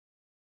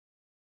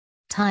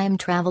Time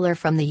traveler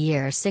from the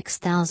year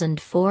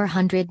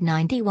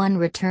 6491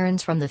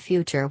 returns from the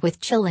future with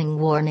chilling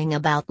warning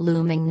about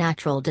looming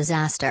natural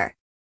disaster.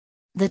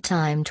 The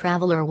time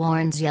traveler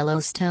warns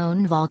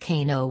Yellowstone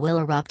volcano will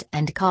erupt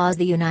and cause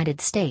the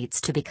United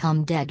States to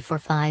become dead for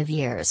 5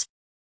 years.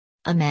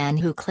 A man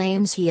who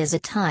claims he is a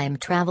time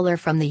traveler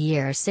from the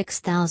year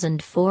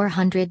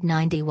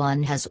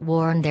 6491 has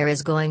warned there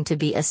is going to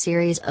be a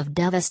series of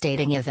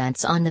devastating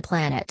events on the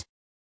planet.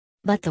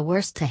 But the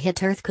worst to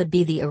hit Earth could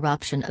be the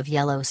eruption of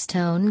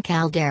Yellowstone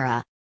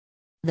Caldera.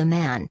 The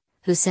man,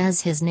 who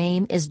says his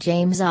name is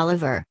James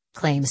Oliver,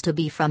 claims to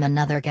be from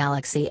another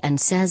galaxy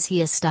and says he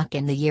is stuck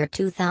in the year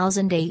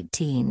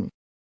 2018.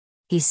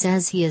 He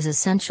says he is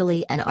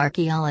essentially an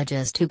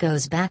archaeologist who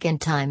goes back in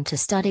time to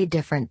study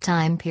different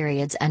time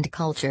periods and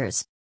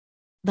cultures.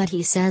 But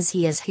he says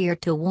he is here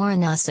to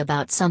warn us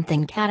about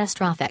something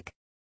catastrophic.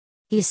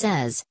 He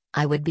says,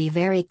 "I would be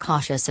very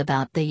cautious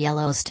about the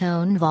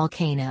Yellowstone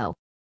volcano.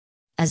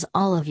 As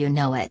all of you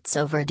know, it's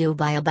overdue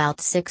by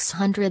about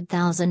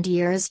 600,000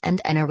 years,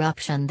 and an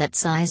eruption that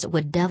size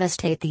would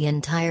devastate the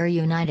entire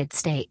United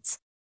States.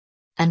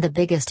 And the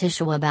biggest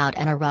issue about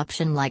an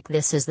eruption like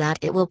this is that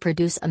it will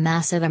produce a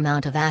massive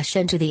amount of ash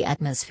into the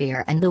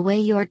atmosphere, and the way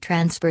your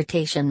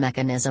transportation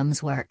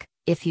mechanisms work,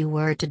 if you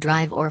were to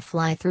drive or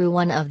fly through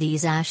one of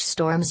these ash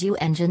storms, your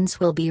engines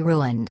will be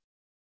ruined.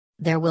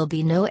 There will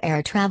be no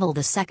air travel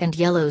the second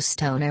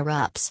Yellowstone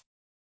erupts."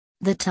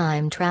 The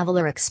time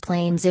traveler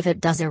explains if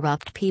it does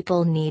erupt,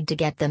 people need to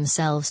get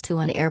themselves to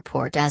an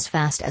airport as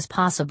fast as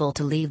possible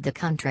to leave the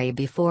country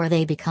before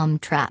they become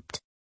trapped.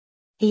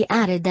 He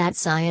added that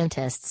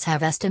scientists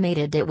have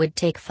estimated it would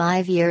take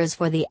 5 years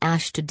for the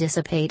ash to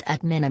dissipate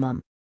at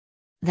minimum.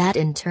 That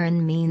in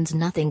turn means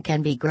nothing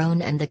can be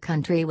grown and the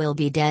country will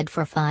be dead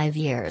for 5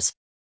 years.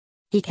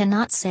 He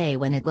cannot say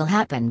when it will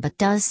happen, but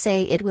does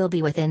say it will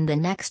be within the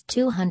next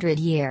 200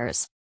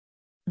 years.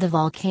 The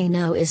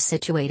volcano is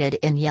situated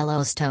in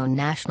Yellowstone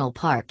National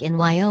Park in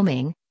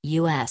Wyoming,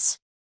 U.S.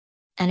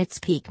 And its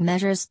peak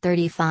measures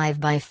 35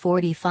 by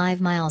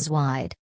 45 miles wide.